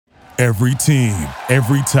Every team,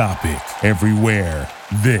 every topic, everywhere.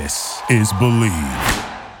 This is Believe.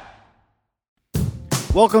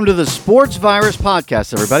 Welcome to the Sports Virus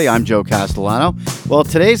Podcast, everybody. I'm Joe Castellano. Well,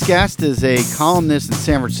 today's guest is a columnist in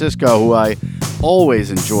San Francisco who I always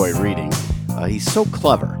enjoy reading. He's so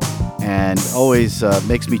clever and always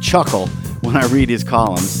makes me chuckle when I read his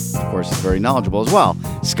columns. Of course, he's very knowledgeable as well.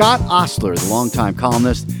 Scott Ostler, the longtime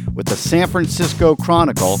columnist with the San Francisco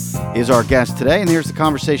Chronicle, is our guest today, and here's the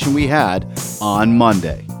conversation we had on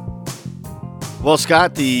Monday. Well,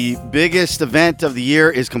 Scott, the biggest event of the year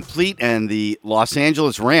is complete, and the Los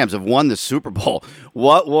Angeles Rams have won the Super Bowl.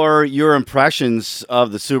 What were your impressions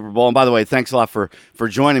of the Super Bowl? And by the way, thanks a lot for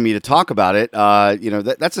joining me to talk about it.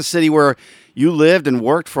 That's a city where you lived and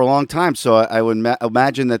worked for a long time, so I would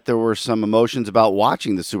imagine that there were some emotions about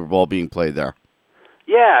watching the Super Bowl being played there.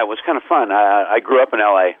 Yeah, it was kind of fun. I grew up in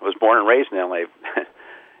L.A. I was born and raised in L.A.,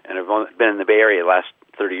 and I've only been in the Bay Area the last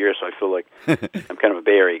 30 years, so I feel like I'm kind of a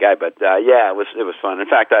Bay Area guy. But yeah, it was fun. In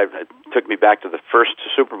fact, it took me back to the first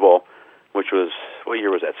Super Bowl, which was, what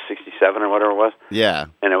year was that, 67 or whatever it was? Yeah.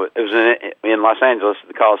 And it was in Los Angeles,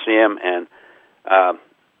 the Coliseum, and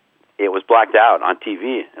it was blacked out on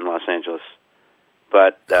TV in Los Angeles.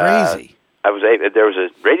 But crazy. There was a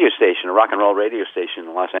radio station, a rock and roll radio station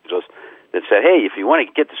in Los Angeles that said, hey, if you want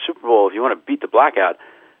to get the Super Bowl, if you want to beat the blackout,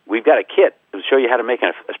 we've got a kit to show you how to make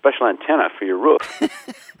a special antenna for your roof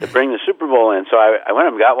to bring the Super Bowl in. So I went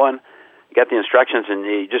and got one, got the instructions, and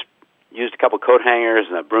you just used a couple coat hangers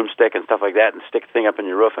and a broomstick and stuff like that and stick the thing up in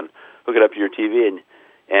your roof and hook it up to your TV,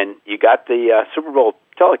 and you got the Super Bowl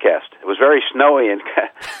telecast. It was very snowy, and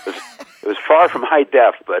it was far from high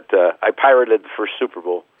def, but I pirated the first Super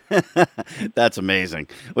Bowl. That's amazing.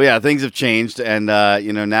 Well, yeah, things have changed, and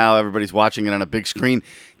now everybody's watching it on a big screen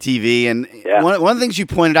TV. And one of the things you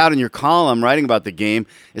pointed out in your column writing about the game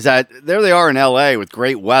is that there they are in L.A. with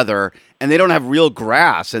great weather, and they don't have real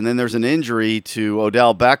grass. And then there's an injury to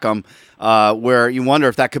Odell Beckham where you wonder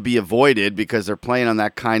if that could be avoided because they're playing on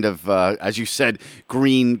that kind of, as you said,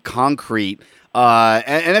 green concrete.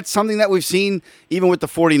 And it's something that we've seen even with the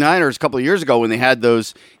 49ers a couple of years ago when they had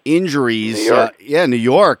those injuries. New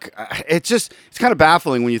York. It's kind of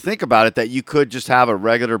baffling when you think about it that you could just have a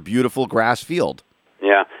regular, beautiful grass field.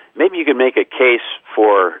 Yeah. Maybe you could make a case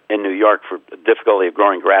in New York for the difficulty of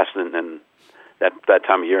growing grass and that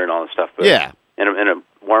time of year and all that stuff. But yeah. In a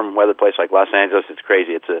warm weather place like Los Angeles, it's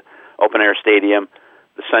crazy. It's a open-air stadium.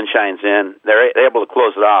 The sun shines in. They're able to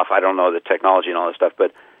close it off. I don't know the technology and all that stuff,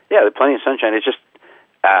 but yeah, there's plenty of sunshine. It's just,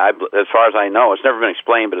 as far as I know, it's never been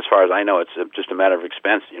explained, but as far as I know, it's just a matter of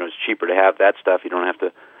expense. It's cheaper to have that stuff. You don't have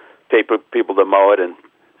to pay people to mow it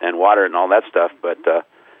and water it and all that stuff. But,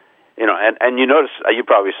 and you notice, you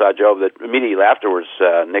probably saw, Joe, that immediately afterwards,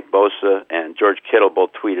 Nick Bosa and George Kittle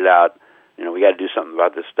both tweeted out, we got to do something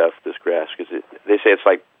about this stuff, this grass, because they say it's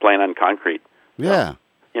like playing on concrete. Yeah.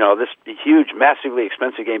 So, this huge, massively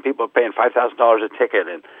expensive game, people are paying $5,000 a ticket,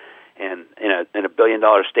 and in a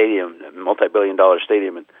 $billion-dollar stadium, a multi-billion-dollar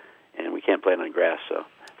stadium, and we can't play it on grass. So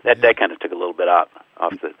that kind of took a little bit off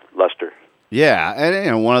the luster. Yeah,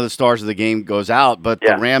 and one of the stars of the game goes out, but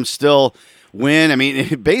the Rams still win. I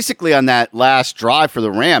mean, basically on that last drive for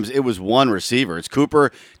the Rams, it was one receiver. It's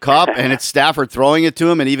Cooper Kupp, and it's Stafford throwing it to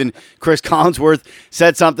him, and even Chris Collinsworth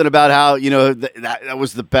said something about how, that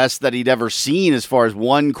was the best that he'd ever seen as far as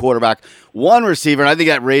one quarterback, one receiver, and I think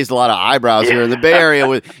that raised a lot of eyebrows here in the Bay Area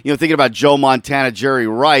with, thinking about Joe Montana, Jerry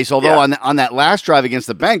Rice, although on that last drive against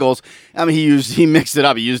the Bengals, I mean, he mixed it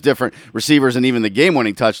up. He used different receivers, and even the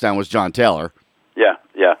game-winning touchdown was John Taylor.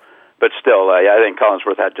 Yeah. But still, I think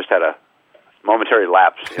Collinsworth had a momentary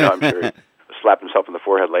lapse. I'm sure he slapped himself in the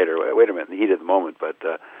forehead later. Wait a minute, in the heat of the moment. But,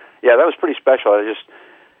 that was pretty special.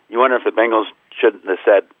 You wonder if the Bengals shouldn't have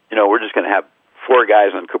said, we're just going to have four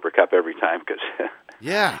guys on Cooper Kupp every time because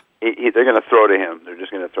they're going to throw to him. They're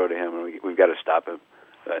just going to throw to him, and we've got to stop him.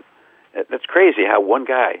 But that's crazy how one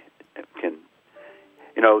guy can,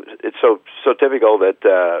 it's so typical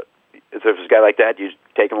that if there's a guy like that, you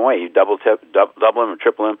take him away. You double him or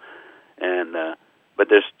triple him, and but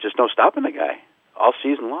there's just no stopping the guy all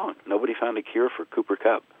season long. Nobody found a cure for Cooper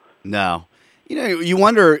Kupp. No. You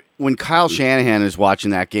wonder when Kyle Shanahan is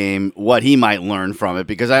watching that game what he might learn from it,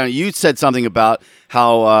 because you said something about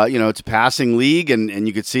how it's a passing league, and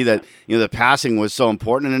you could see that the passing was so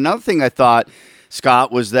important. And another thing I thought,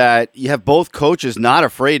 Scott, was that you have both coaches not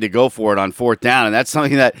afraid to go for it on fourth down, and that's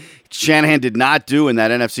something that Shanahan did not do in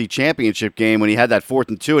that NFC Championship game when he had that 4th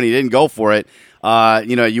and 2 and he didn't go for it.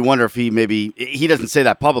 You wonder if he doesn't say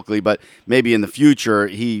that publicly, but maybe in the future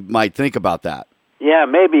he might think about that. Yeah,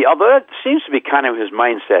 maybe. Although that seems to be kind of his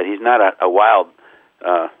mindset. He's not a wild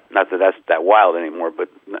Not that that's that wild anymore, but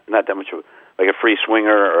not that much of like a free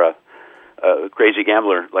swinger or a crazy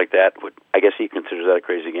gambler like that. I guess he considers that a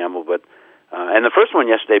crazy gamble. But and the first one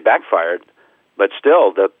yesterday backfired, but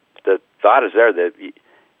still the thought is there that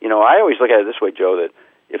I always look at it this way, Joe, that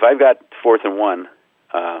if I've got 4th and 1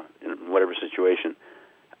 in whatever situation,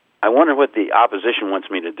 I wonder what the opposition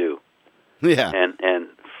wants me to do. Yeah. And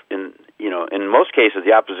in most cases,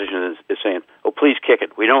 the opposition is saying, "Oh, please kick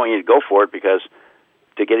it. We don't want you to go for it because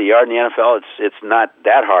to get a yard in the NFL, it's not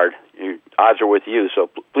that hard. Your odds are with you, so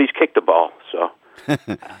please kick the ball." So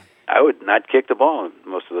I would not kick the ball in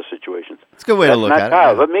most of those situations. It's a good way to look at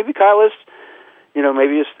Kyle, it. but maybe Kyle is,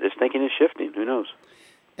 maybe his thinking is shifting. Who knows?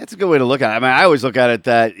 That's a good way to look at it. I mean, I always look at it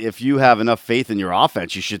that if you have enough faith in your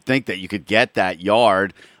offense, you should think that you could get that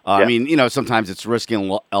yard. Yeah. I mean, sometimes it's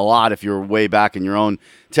risking a lot if you're way back in your own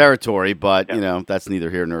territory, but, that's neither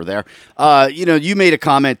here nor there. You made a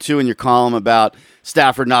comment, too, in your column about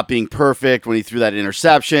Stafford not being perfect when he threw that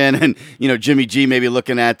interception and, Jimmy G maybe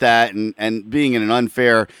looking at that and being in an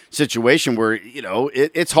unfair situation where,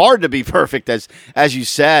 it's hard to be perfect, as you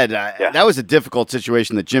said. That was a difficult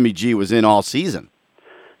situation that Jimmy G was in all season.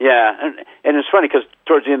 Yeah, and it's funny because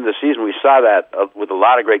towards the end of the season we saw that with a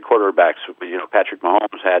lot of great quarterbacks. Patrick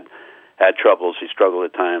Mahomes had troubles; he struggled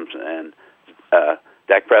at times, and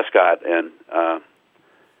Dak Prescott, and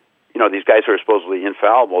these guys who are supposedly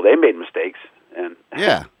infallible, they made mistakes, and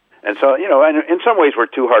so and in some ways we're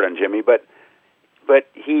too hard on Jimmy, but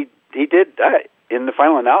he did in the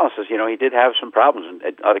final analysis, he did have some problems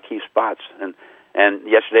at other key spots, and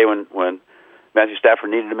yesterday when Matthew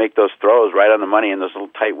Stafford needed to make those throws right on the money in those little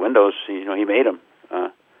tight windows, he made them.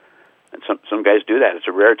 And some guys do that. It's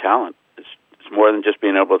a rare talent. It's more than just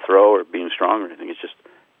being able to throw or being strong or anything. It's just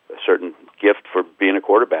a certain gift for being a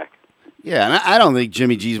quarterback. Yeah, and I don't think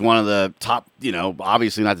Jimmy G's one of the top,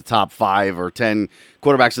 obviously not the top 5 or 10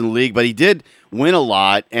 quarterbacks in the league, but he did win a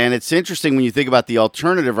lot. And it's interesting when you think about the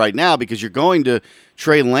alternative right now because you're going to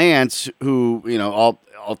Trey Lance, who,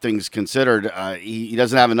 all things considered, he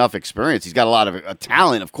doesn't have enough experience. He's got a lot of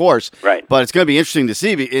talent, of course. Right. But it's going to be interesting to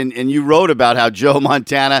see. And you wrote about how Joe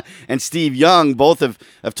Montana and Steve Young both have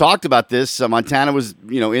talked about this. Montana was,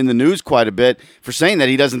 in the news quite a bit for saying that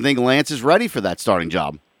he doesn't think Lance is ready for that starting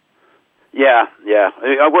job. Yeah.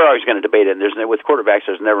 We're always going to debate it. And with quarterbacks,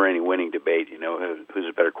 there's never any winning debate. Who's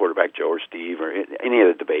a better quarterback, Joe or Steve, or any of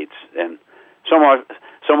the debates. And so much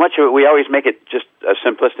of it, we always make it just a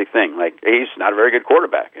simplistic thing. Like he's not a very good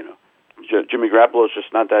quarterback. Jimmy Garoppolo is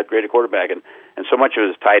just not that great a quarterback, and so much of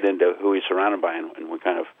it is tied into who he's surrounded by and what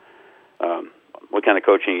kind of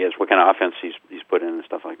coaching he is, what kind of offense he's put in, and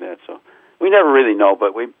stuff like that. So we never really know,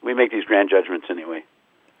 but we make these grand judgments anyway.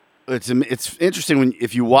 It's interesting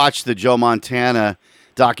if you watch the Joe Montana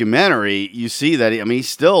documentary, you see that he's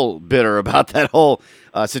still bitter about that whole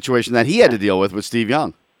situation that he had to deal with Steve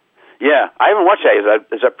Young. Yeah, I haven't watched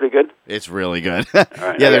that. Is that pretty good? It's really good.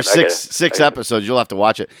 Right, there's six episodes. You'll have to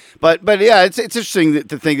watch it. But yeah, it's interesting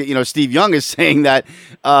to think that Steve Young is saying that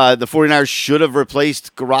the 49ers should have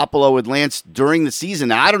replaced Garoppolo with Lance during the season.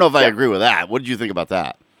 Now, I don't know if I agree with that. What did you think about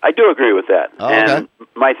that? I do agree with that. Oh, okay. And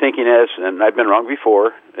my thinking is, and I've been wrong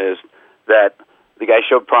before, is that the guy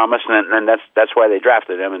showed promise, and that's why they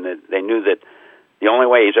drafted him, and they knew that the only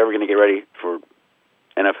way he's ever going to get ready for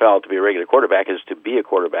NFL to be a regular quarterback is to be a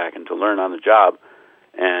quarterback and to learn on the job.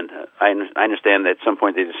 And I understand that at some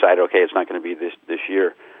point they decide, okay, it's not going to be this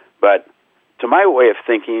year. But to my way of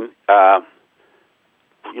thinking, Garoppolo,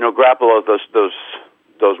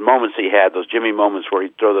 those moments he had, those Jimmy moments where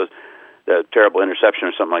he'd throw the terrible interception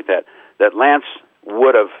or something like that, that Lance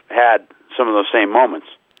would have had some of those same moments.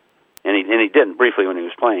 And he didn't briefly when he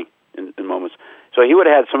was playing in moments. So he would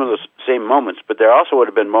have had some of those same moments, but there also would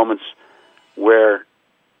have been moments where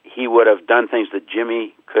he would have done things that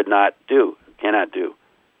Jimmy cannot do,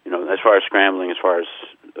 as far as scrambling, as far as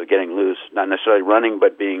getting loose, not necessarily running,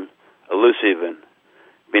 but being elusive and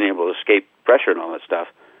being able to escape pressure and all that stuff.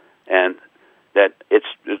 And that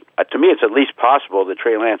to me, it's at least possible that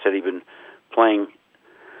Trey Lance had even playing,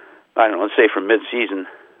 I don't know, let's say from mid-season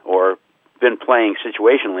or been playing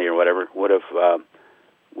situationally or whatever, would have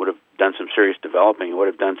done some serious developing, would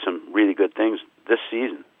have done some really good things this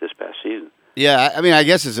past season. Yeah, I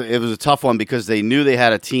guess it was a tough one because they knew they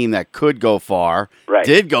had a team that could go far,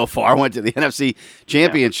 did go far, went to the NFC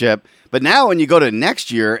Championship. Yeah. But now when you go to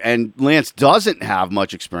next year and Lance doesn't have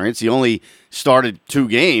much experience, he only started 2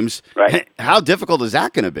 games, right. How difficult is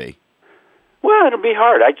that going to be? Well, it'll be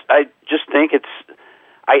hard. I just think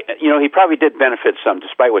he probably did benefit some,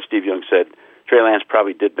 despite what Steve Young said. Trey Lance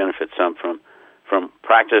probably did benefit some from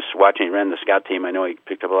practice, watching he ran the scout team. I know he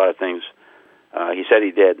picked up a lot of things. He said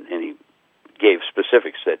he did, and he gave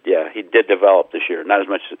specifics that, he did develop this year, not as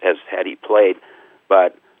much as had he played,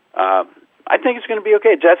 but I think it's going to be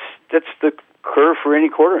okay. That's the curve for any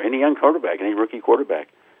young quarterback, any rookie quarterback,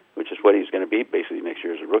 which is what he's going to be basically next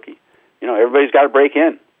year as a rookie. Everybody's got to break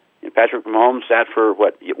in. Patrick Mahomes sat for,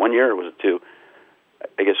 1 year, or was it 2?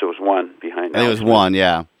 I guess it was 1 behind. I think it was 1,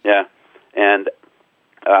 yeah. Yeah, and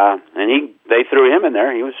they threw him in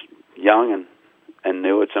there. He was young and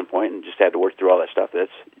new at some point, and just had to work through all that stuff.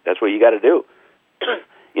 That's what you got to do.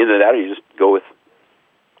 Either that, or you just go with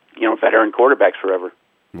veteran quarterbacks forever.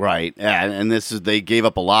 Right, yeah, and they gave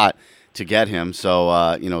up a lot to get him.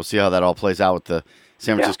 So see how that all plays out with the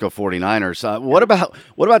San Francisco 49ers. What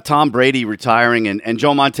about Tom Brady retiring and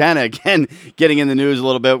Joe Montana again getting in the news a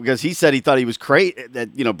little bit because he said he thought he was crazy,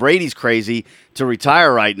 that Brady's crazy to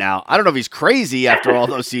retire right now. I don't know if he's crazy after all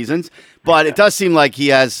those seasons, but it does seem like he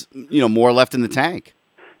has more left in the tank.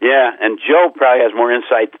 Yeah, and Joe probably has more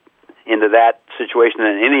insight into that situation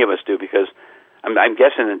than any of us do because I'm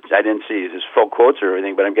guessing, I didn't see his full quotes or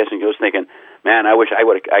everything, but I'm guessing he was thinking, man, I wish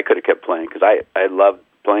I could have kept playing because I love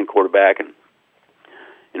playing quarterback and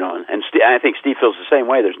I think Steve feels the same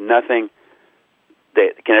way. There's nothing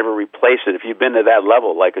that can ever replace it. If you've been to that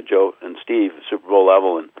level, like a Joe and Steve, Super Bowl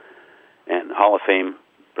level and Hall of Fame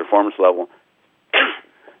performance level,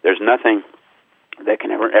 there's nothing that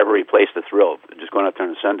can ever replace the thrill of just going out there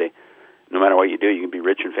on a Sunday. No matter what you do, you can be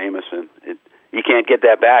rich and famous, and you can't get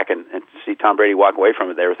that back. And see Tom Brady walk away from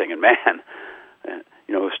it, they were thinking, man,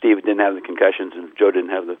 if Steve didn't have the concussions and Joe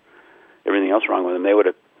didn't have everything else wrong with him, they would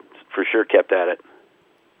have for sure kept at it.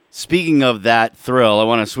 Speaking of that thrill, I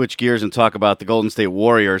want to switch gears and talk about the Golden State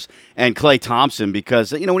Warriors and Klay Thompson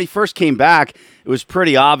because, when he first came back, it was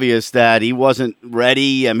pretty obvious that he wasn't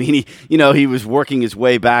ready. I mean, he was working his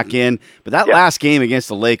way back in. But that last game against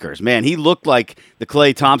the Lakers, man, he looked like the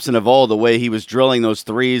Klay Thompson of old, the way he was drilling those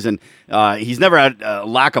threes. And he's never had a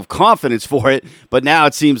lack of confidence for it. But now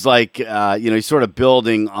it seems like, he's sort of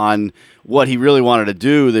building on what he really wanted to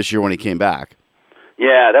do this year when he came back.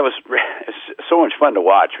 Yeah, that was so much fun to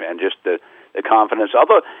watch, man. Just the confidence.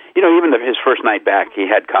 Although, even his first night back, he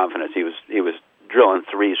had confidence. He was drilling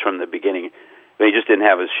threes from the beginning, but he just didn't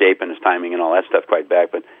have his shape and his timing and all that stuff quite back.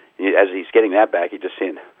 But as he's getting that back, he's just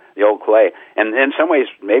seeing the old Klay, and in some ways,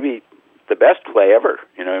 maybe the best Klay ever.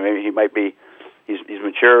 Maybe he might be. He's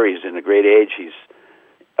mature. He's in a great age. He's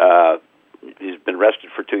been rested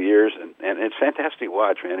for 2 years, and it's fantastic to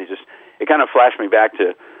watch, man. It kind of flashed me back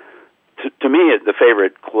to me, the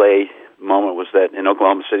favorite Klay moment was that in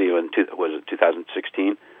Oklahoma City was it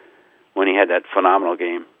 2016 when he had that phenomenal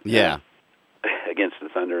game against the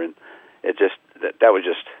Thunder, and it just that was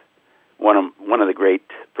just one of the great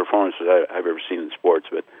performances I've ever seen in sports.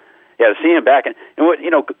 But to see him back and what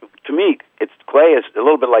to me, Klay is a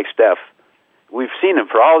little bit like Steph. We've seen him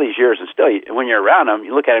for all these years, and still, when you're around him,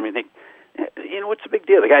 you look at him and think, what's the big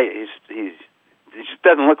deal? The guy, he just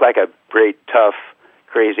doesn't look like a great, tough,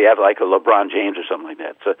 crazy athlete like a LeBron James or something like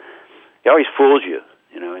that. So he always fools you.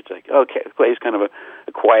 It's like, okay, Klay's kind of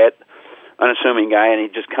a quiet, unassuming guy, and he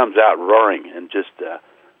just comes out roaring and just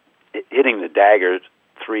hitting the dagger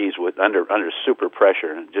threes under super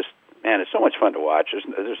pressure. And just, man, it's so much fun to watch.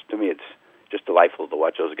 To me, it's just delightful to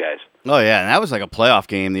watch those guys. Oh, yeah, and that was like a playoff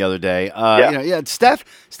game the other day. Steph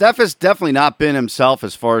has definitely not been himself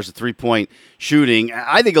as far as the three-point shooting.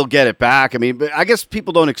 I think he'll get it back. I mean, but I guess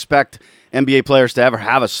people don't expect NBA players to ever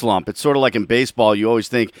have a slump. It's sort of like in baseball. You always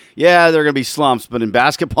think, there are going to be slumps. But in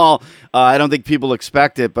basketball, I don't think people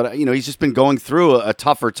expect it. But, he's just been going through a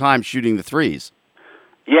tougher time shooting the threes.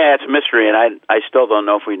 Yeah, it's a mystery, and I still don't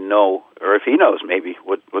know if we know, or if he knows maybe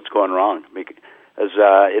what's going wrong. Because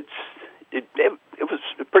it was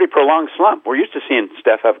a pretty prolonged slump. We're used to seeing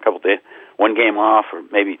Steph have one game off or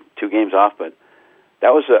maybe 2 games off, but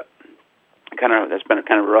that was that's been a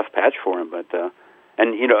kind of a rough patch for him. But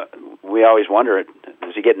and we always wonder, is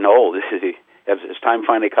he getting old? Has time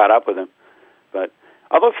finally caught up with him? But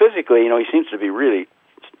although physically, he seems to be really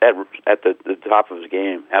at the top of his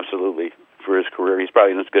game, absolutely, for his career. He's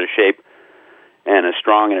probably in as good a shape and as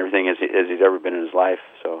strong and everything as he's ever been in his life.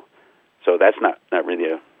 So that's not really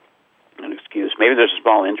an excuse. Maybe there's a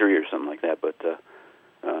small injury or something like that, but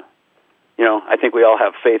I think we all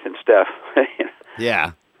have faith in Steph.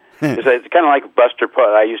 Yeah. It's kind of like Buster.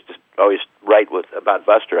 I used to always write about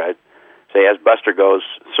Buster. I'd say, as Buster goes,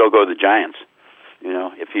 so go the Giants.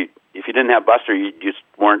 If you didn't have Buster, you just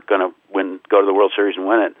weren't going to go to the World Series and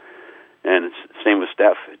win it. And it's the same with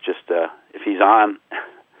Steph. It's just if he's on,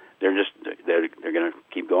 they're going to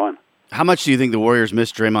keep going. How much do you think the Warriors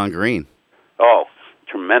miss Draymond Green? Oh,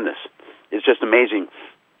 tremendous. It's just amazing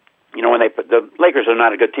when the Lakers are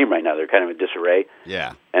not a good team right now. They're kind of in disarray.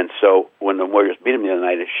 Yeah. And so when the Warriors beat them the other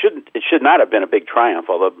night, it should not have been a big triumph,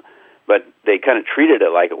 but they kind of treated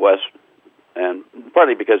it like it was, and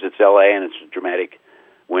partly because it's L.A. and it's a dramatic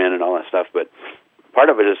win and all that stuff. But part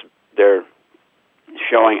of it is they're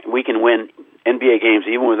showing we can win NBA games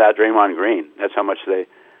even without Draymond Green. That's how much they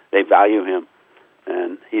value him,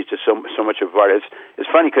 and he's just so much of a part. It's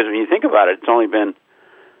funny because when you think about it, it's only been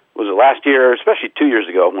was it last year, especially 2 years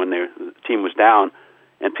ago when the team was down,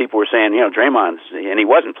 and people were saying, Draymond's, and he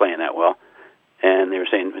wasn't playing that well, and they were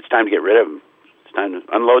saying it's time to get rid of him. It's time to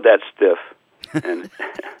unload that stiff, and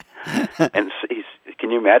and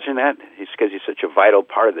can you imagine that? Because he's such a vital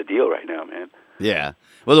part of the deal right now, man. Yeah.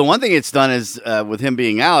 Well, the one thing it's done is, with him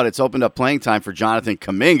being out, it's opened up playing time for Jonathan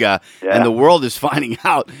Kuminga, and the world is finding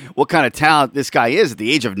out what kind of talent this guy is at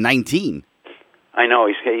the age of 19. I know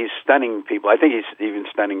he's stunning people. I think he's even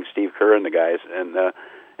stunning Steve Kerr and the guys. And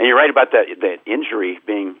you're right about that injury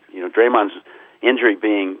being, Draymond's injury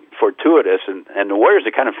being fortuitous, and the Warriors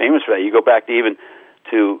are kind of famous for that. You go back to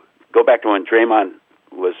when Draymond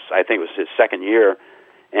was, I think it was his second year,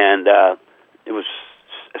 and it was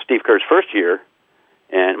Steve Kerr's first year,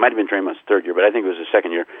 and it might have been Draymond's third year, but I think it was his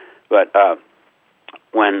second year. But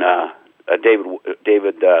when David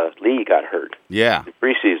Lee got hurt, in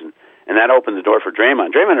preseason. And that opened the door for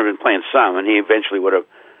Draymond. Draymond had been playing some, and he eventually would have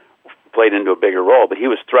played into a bigger role. But he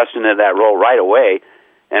was thrust into that role right away.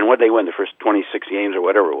 And what they win the first 26 games or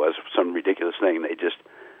whatever it was, some ridiculous thing. They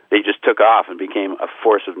just took off and became a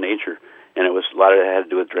force of nature. And it was a lot of it had to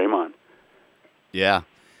do with Draymond. Yeah.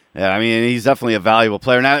 I mean, he's definitely a valuable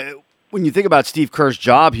player. Now, when you think about Steve Kerr's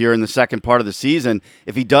job here in the second part of the season,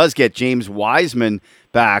 if he does get James Wiseman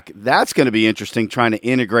back, that's going to be interesting trying to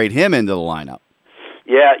integrate him into the lineup.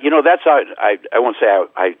 Yeah, that's how I won't say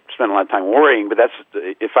I spend a lot of time worrying, but that's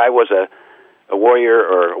if I was a Warrior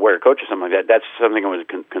or a Warrior coach or something like that, that's something that would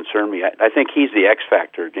concern me. I think he's the X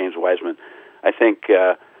factor, James Wiseman. I think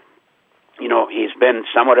he's been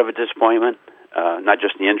somewhat of a disappointment, not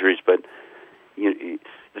just the injuries, but the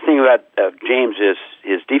thing about James is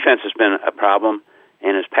his defense has been a problem,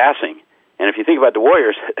 and his passing. And if you think about the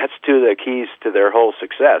Warriors, that's two of the keys to their whole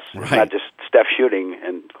success. Right. It's not just Steph shooting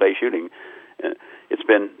and Clay shooting. It's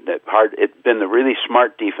been the really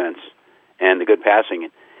smart defense and the good passing,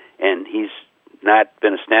 and he's not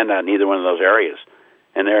been a standout in either one of those areas.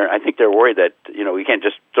 And I think they're worried that we can't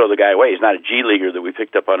just throw the guy away. He's not a G leaguer that we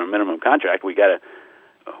picked up on a minimum contract. We got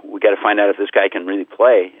to find out if this guy can really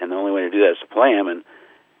play, and the only way to do that is to play him. And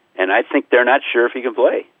I think they're not sure if he can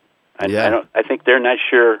play. I think they're not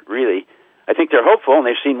sure really. I think they're hopeful, and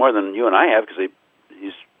they've seen more than you and I have because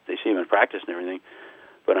they see him in practice and everything.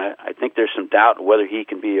 But I think there's some doubt whether he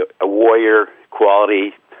can be a Warrior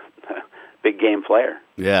quality big game player.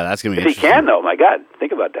 Yeah, that's going to be interesting. If he can, though, my God,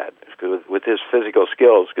 think about that. With his physical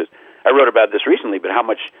skills, because I wrote about this recently, but how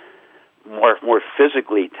much more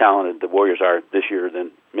physically talented the Warriors are this year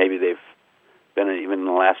than maybe they've been even in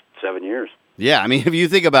the last 7 years. Yeah, I mean, if you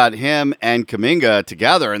think about him and Kuminga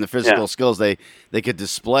together and the physical skills they could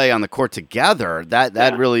display on the court together,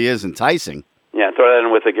 that really is enticing. Yeah, throw that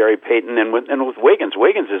in with a Gary Payton and with Wiggins.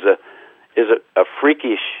 Wiggins is a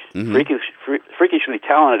freakishly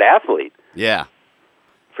talented athlete. Yeah.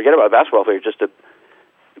 Forget about a basketball player, just a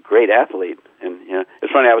great athlete. And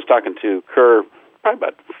it's funny. I was talking to Kerr probably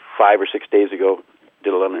about 5 or 6 days ago.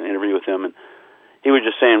 Did a little interview with him, and he was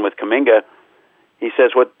just saying with Kuminga, he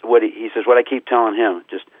says what I keep telling him,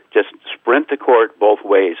 just sprint the court both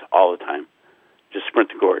ways all the time. Just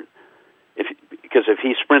sprint the court. Because if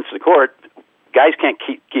he sprints the court, guys can't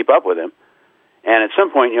keep up with him. And at some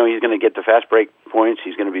point, he's going to get the fast break points.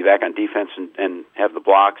 He's going to be back on defense and have the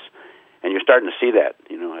blocks. And you're starting to see that.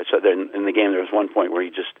 I saw that in the game. There was one point where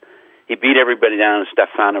he beat everybody down, and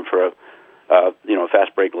Steph found him for a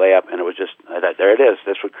fast break layup, and it was just there it is.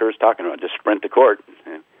 That's what Kerr's talking about. Just sprint the court.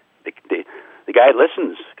 The guy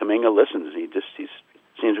listens. Kuminga listens. He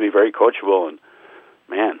seems to be very coachable, and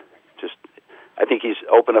man, I think he's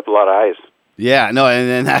opened up a lot of eyes. Yeah, no,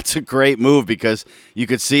 and that's a great move because you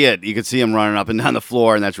could see it. You could see him running up and down the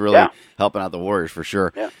floor, and that's really helping out the Warriors for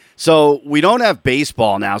sure. Yeah. So we don't have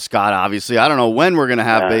baseball now, Scott, obviously. I don't know when we're going to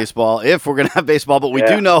have baseball, if we're going to have baseball, but we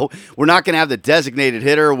do know we're not going to have the designated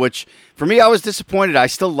hitter, which for me, I was disappointed. I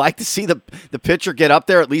still like to see the pitcher get up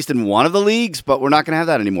there, at least in one of the leagues, but we're not going to have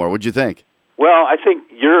that anymore. What'd you think? Well, I think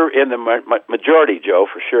you're in the majority, Joe,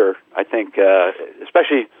 for sure. I think,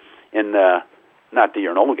 especially in not that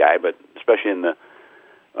you're an old guy, but especially in the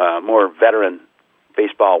more veteran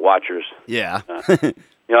baseball watchers. Yeah. Like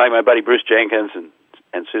my buddy Bruce Jenkins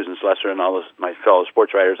and Susan Slesser and all my fellow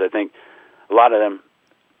sports writers, I think a lot of them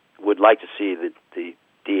would like to see the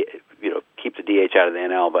keep the DH out of the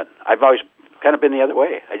NL. But I've always kind of been the other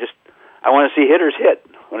way. I want to see hitters hit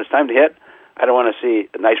when it's time to hit. I don't want to see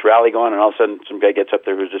a nice rally going, and all of a sudden some guy gets up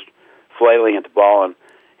there who's just flailing at the ball and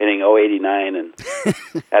hitting .089 and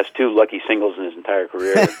has 2 lucky singles in his entire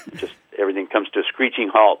career. Just everything comes to a screeching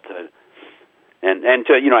halt.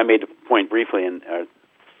 I made the point briefly in a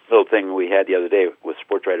little thing we had the other day with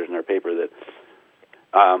sports writers in our paper that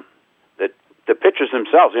the pitchers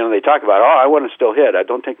themselves, they talk about, I want to still hit. I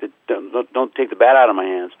don't take the bat out of my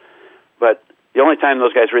hands. But the only time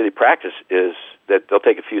those guys really practice is that they'll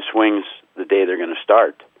take a few swings the day they're going to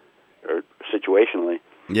start, or situationally.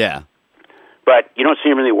 Yeah. But you don't see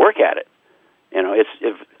them really work at it.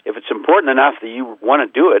 If it's important enough that you want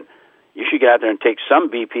to do it, you should get out there and take some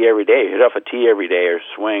BP every day, hit off a tee every day, or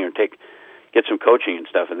swing, or get some coaching and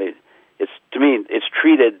stuff. And to me, it's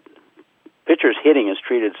treated. Pitchers hitting is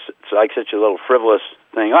treated like such a little frivolous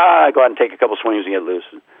thing. I go out and take a couple swings and get loose.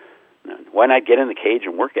 Why not get in the cage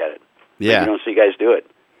and work at it? Yeah, you don't see guys do it.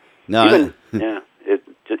 No,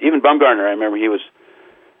 even Bumgarner. I remember he was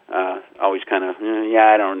always kind of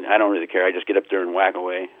I don't really care. I just get up there and whack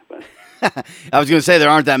away. But I was going to say there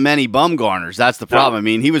aren't that many Bumgarners. That's the problem. No. I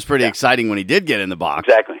mean, he was pretty exciting when he did get in the box.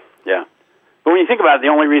 Exactly. Yeah, but when you think about it, the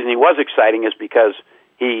only reason he was exciting is because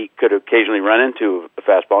he could occasionally run into a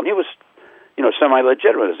fastball, and he was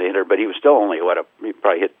semi-legitimate as a hitter, but he was still only he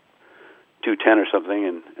probably hit 210 or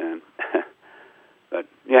something, and but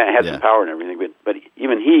it had some power and everything. But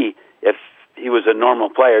even if he was a normal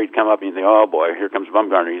player, he'd come up and you'd think, oh boy, here comes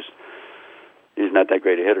Bumgarner. He's not that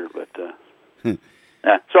great a hitter, but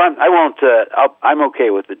so I won't. I'm okay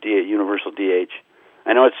with the universal DH.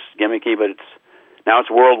 I know it's gimmicky, but now it's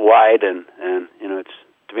worldwide, and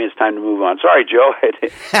to me it's time to move on. Sorry, Joe.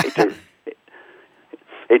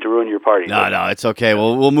 Hate to ruin your party. No, it's okay.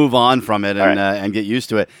 We'll move on from it and get used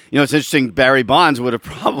to it. It's interesting. Barry Bonds would have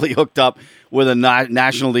probably hooked up with a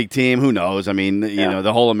National League team. Who knows? I mean,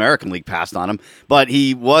 the whole American League passed on him, but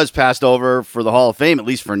he was passed over for the Hall of Fame, at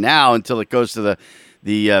least for now, until it goes to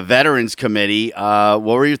the Veterans Committee. What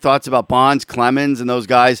were your thoughts about Bonds, Clemens, and those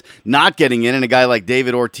guys not getting in, and a guy like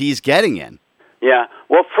David Ortiz getting in? Yeah.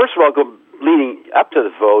 Well, first of all, leading up to the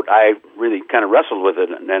vote, I really kind of wrestled with it,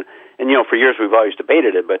 and for years we've always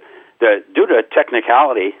debated it, but due to a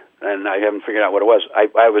technicality, and I haven't figured out what it was,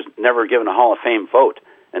 I was never given a Hall of Fame vote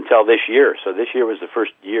until this year. So this year was the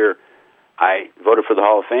first year I voted for the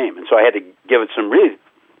Hall of Fame, and so I had to give it some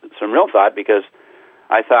real thought, because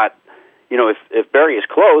I thought, if Barry is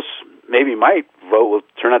close, maybe my vote will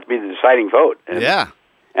turn out to be the deciding vote.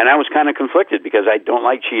 And I was kind of conflicted, because I don't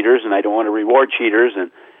like cheaters, and I don't want to reward cheaters, and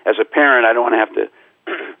as a parent, I don't want to have to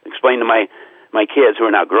explain to my kids, who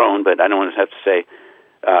are now grown, but I don't want to have to say,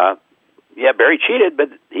 Barry cheated, but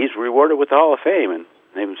he's rewarded with the Hall of Fame. And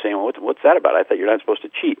they were saying, well, what's that about? I thought you're not supposed to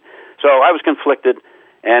cheat. So I was conflicted,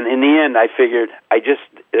 and in the end, I figured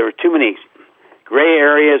there were too many gray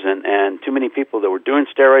areas and too many people that were doing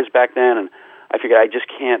steroids back then, and I figured I just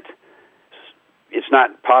can't. It's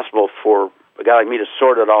not possible for a guy like me to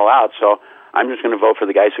sort it all out, so I'm just going to vote for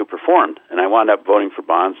the guys who performed, and I wound up voting for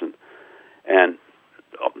Bonds and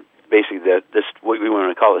basically what we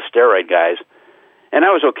want to call the steroid guys, and I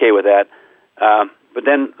was okay with that. But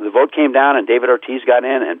then the vote came down, and David Ortiz got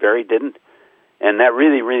in, and Barry didn't, and that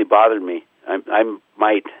really, really bothered me. I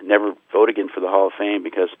might never vote again for the Hall of Fame,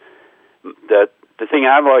 because the thing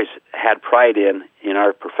I've always had pride in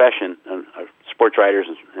our profession, our sports writers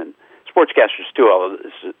and sportscasters too, although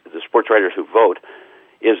the sports writers who vote,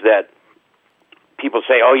 is that people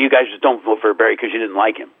say, "Oh, you guys just don't vote for Barry because you didn't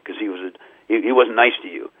like him, because he wasn't nice to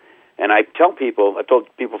you." And I've told people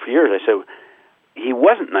for years, I said, he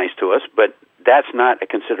wasn't nice to us, but that's not a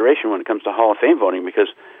consideration when it comes to Hall of Fame voting, because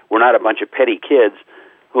we're not a bunch of petty kids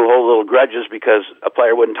who hold little grudges because a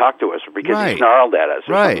player wouldn't talk to us, or because he snarled at us,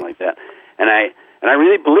 or something like that. And I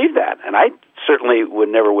really believe that. And I certainly would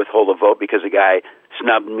never withhold a vote because a guy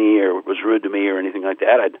snubbed me or was rude to me or anything like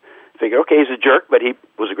that. I'd figure, okay, he's a jerk, but he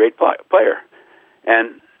was a great player.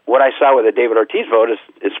 And what I saw with the David Ortiz vote is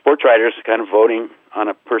sports writers kind of voting on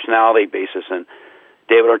a personality basis, and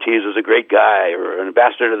David Ortiz was a great guy or an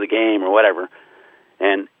ambassador to the game or whatever.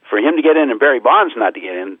 And for him to get in and Barry Bonds not to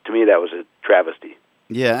get in, to me, that was a travesty.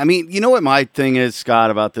 Yeah, I mean, you know what my thing is, Scott,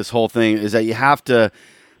 about this whole thing is that you have to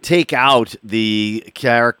take out the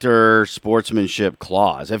character sportsmanship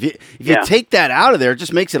clause. If you take that out of there, it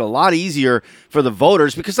just makes it a lot easier for the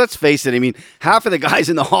voters, because let's face it, I mean, half of the guys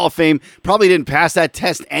in the Hall of Fame probably didn't pass that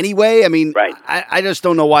test anyway. I mean, I just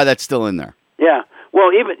don't know why that's still in there. Yeah,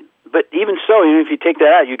 well, even so, even if you take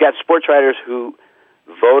that out, you got sports writers who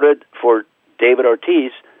voted for David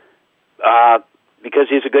Ortiz because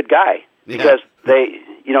he's a good guy. because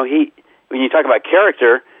when you talk about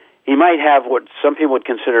character, he might have what some people would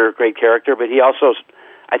consider great character, but he also,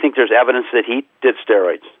 I think there's evidence that he did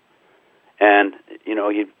steroids. And,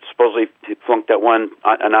 he supposedly flunked that one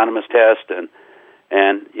anonymous test, and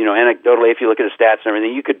anecdotally, if you look at his stats and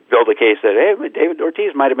everything, you could build a case that, hey, David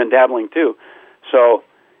Ortiz might have been dabbling too. So,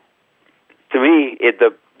 to me,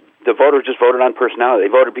 the voters just voted on personality.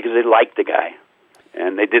 They voted because they liked the guy,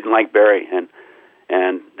 and they didn't like Barry, and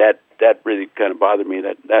that really kind of bothered me.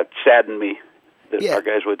 That saddened me that our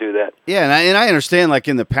guys would do that. Yeah, and I understand, like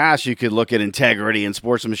in the past, you could look at integrity and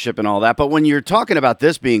sportsmanship and all that, but when you're talking about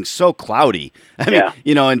this being so cloudy, I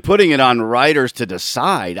mean, and putting it on writers to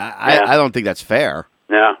decide, I don't think that's fair.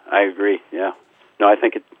 No, I agree. Yeah, no, I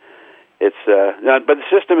think it's but the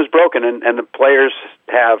system is broken, and the players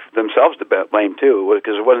have themselves to blame too,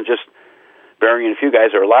 because it wasn't just Barry and a few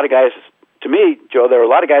guys. There were a lot of guys. To me, Joe, there were a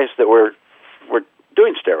lot of guys that were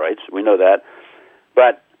doing steroids. We know that,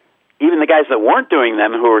 but even the guys that weren't doing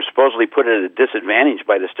them, who were supposedly put at a disadvantage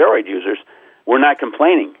by the steroid users, were not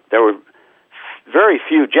complaining. There were very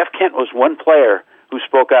few. Jeff Kent was one player who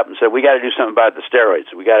spoke up and said, "We got to do something about the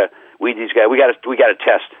steroids. We got to weed these guys. We got to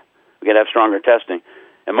test. We got to have stronger testing."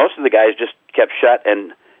 And most of the guys just kept shut,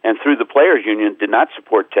 and through the players' union did not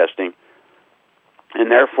support testing, and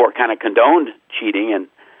therefore kind of condoned cheating,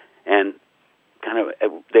 and kind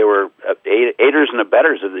of they were aiders and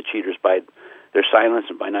abettors of the cheaters by their silence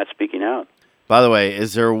and by not speaking out. By the way,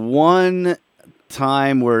 is there one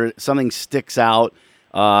time where something sticks out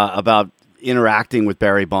about interacting with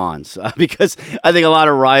Barry Bonds? Because I think a lot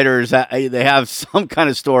of writers, they have some kind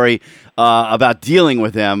of story about dealing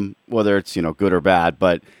with him, whether it's good or bad.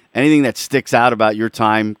 But anything that sticks out about your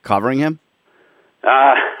time covering him?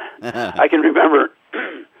 I can remember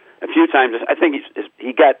a few times. I think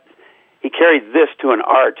he carried this to an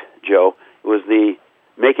art, Joe. It was the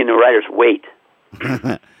making the writers wait.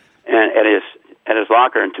 and at his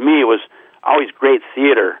locker, and to me it was always great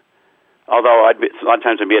theater. Although a lot of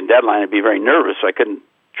times I'd be in deadline, I'd be very nervous, so I couldn't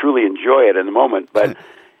truly enjoy it in the moment. But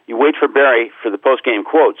you wait for Barry for the post game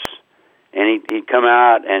quotes, and he'd come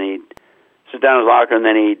out and he'd sit down in his locker, and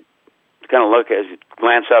then he'd kind of look as he'd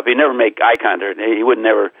glance up. He'd never make eye contact. He would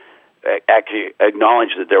never actually acknowledge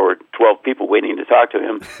that there were 12 people waiting to talk to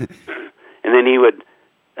him. And then he would.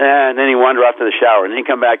 And then he'd wander off to the shower, and then he'd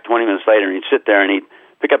come back 20 minutes later, and he'd sit there, and he'd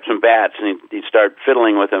pick up some bats, and he'd start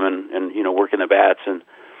fiddling with them and working the bats, and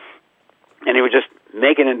he would just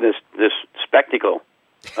make it into this spectacle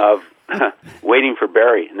of waiting for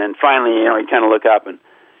Barry. And then finally, he'd kind of look up, and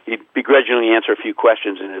he'd begrudgingly answer a few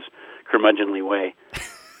questions in his curmudgeonly way.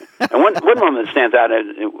 And one moment that stands out,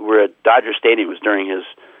 we're at Dodger Stadium. It was during his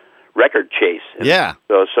record chase. And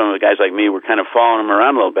so some of the guys like me were kind of following him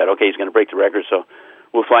around a little bit. Okay, he's going to break the record, so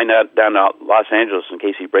we'll fly down to Los Angeles in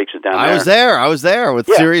case he breaks it down there. I was there with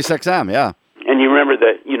Sirius XM, yeah. And you remember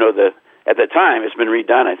that, at the time, it's been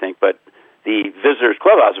redone, I think, but the visitors'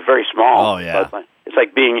 clubhouse is very small. Oh, yeah. It's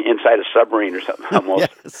like being inside a submarine or something almost.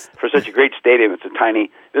 Yes. For such a great stadium, it's a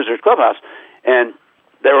tiny visitors' clubhouse. And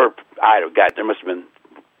there were, there must have been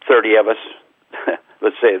 30 of us,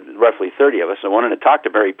 let's say roughly 30 of us, that wanted to talk to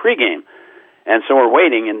Barry pregame. And so we're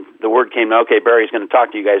waiting, and the word came, okay, Barry's going to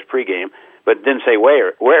talk to you guys pregame, but it didn't say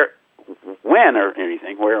when or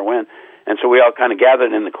anything, where or when. And so we all kind of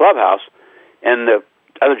gathered in the clubhouse, and the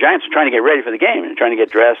other Giants are trying to get ready for the game and trying to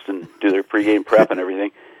get dressed and do their pregame prep and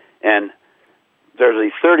everything. And there's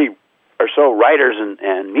these 30 or so writers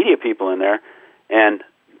and media people in there, and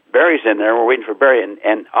Barry's in there. We're waiting for Barry,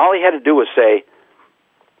 and all he had to do was say,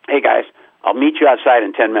 hey, guys, I'll meet you outside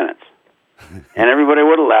in 10 minutes. And everybody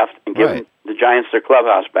would have left and given the Giants their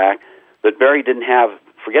clubhouse back, but Barry didn't have,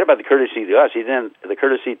 forget about the courtesy to us, he didn't have the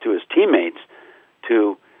courtesy to his teammates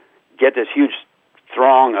to get this huge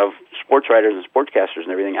throng of sports writers and sportscasters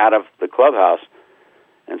and everything out of the clubhouse.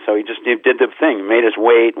 And so he did the thing, made us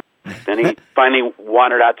wait. Then he finally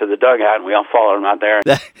wandered out to the dugout, and we all followed him out there.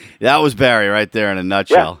 That was Barry right there in a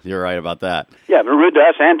nutshell. Yeah. You're right about that. Yeah, but rude to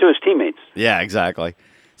us and to his teammates. Yeah, exactly.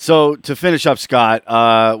 So to finish up,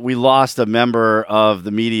 Scott, we lost a member of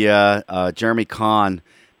the media, Jeremy Kahn,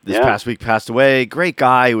 this past week passed away. Great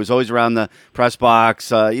guy. He was always around the press box.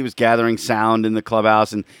 He was gathering sound in the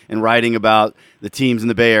clubhouse and writing about the teams in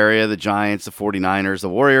the Bay Area, the Giants, the 49ers, the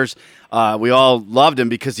Warriors. We all loved him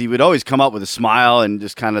because he would always come up with a smile and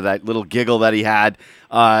just kind of that little giggle that he had.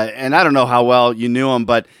 And I don't know how well you knew him,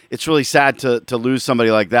 but it's really sad to lose somebody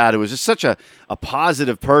like that. It was just such a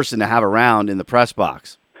positive person to have around in the press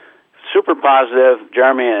box. Super positive,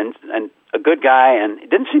 Jeremy, and a good guy, and he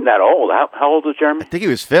didn't seem that old. How old was Jeremy? I think he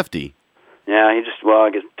was 50. Yeah, I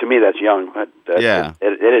guess to me that's young, but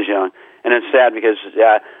it is young. And it's sad because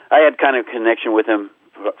I had kind of connection with him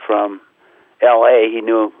from L.A. He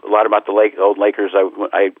knew a lot about the old Lakers.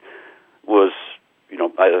 I was, as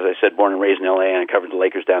I said, born and raised in L.A., and I covered the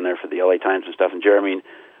Lakers down there for the L.A. Times and stuff. And Jeremy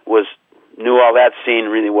knew all that scene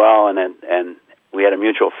really well, and we had a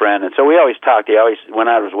mutual friend. And so we always talked. He always went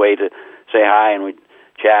out of his way to say hi, and we'd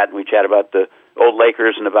chat. And we'd chat about the old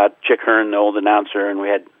Lakers and about Chick Hearn, the old announcer. And we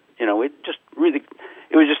had, it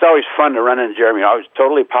was just always fun to run into Jeremy. Always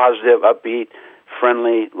totally positive, upbeat,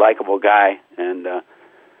 friendly, likable guy. And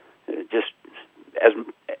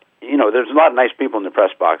there's a lot of nice people in the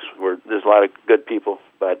press box. There's a lot of good people,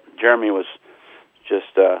 but Jeremy was just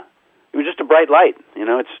he was just a bright light.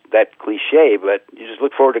 It's that cliche, but you just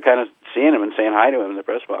look forward to kind of seeing him and saying hi to him in the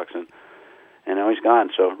press box, and now he's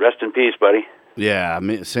gone. So rest in peace, buddy. Yeah,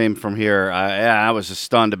 same from here. I was just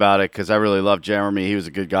stunned about it because I really loved Jeremy. He was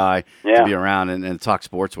a good guy to be around and talk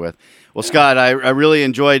sports with. Well, Scott, I really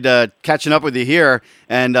enjoyed catching up with you here,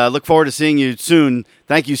 and look forward to seeing you soon.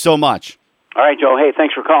 Thank you so much. All right, Joe. Hey,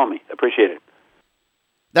 thanks for calling me. Appreciate it.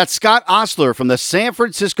 That's Scott Ostler from the San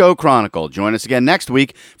Francisco Chronicle. Join us again next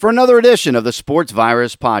week for another edition of the Sports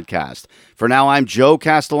Virus Podcast. For now, I'm Joe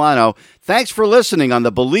Castellano. Thanks for listening on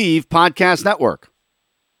the Believe Podcast Network.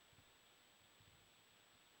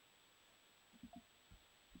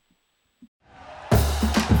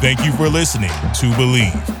 Thank you for listening to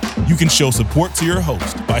Believe. You can show support to your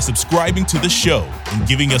host by subscribing to the show and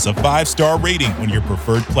giving us a 5-star rating on your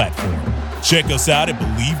preferred platform. Check us out at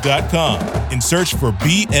Believe.com and search for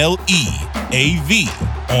BLEAV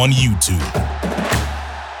on YouTube.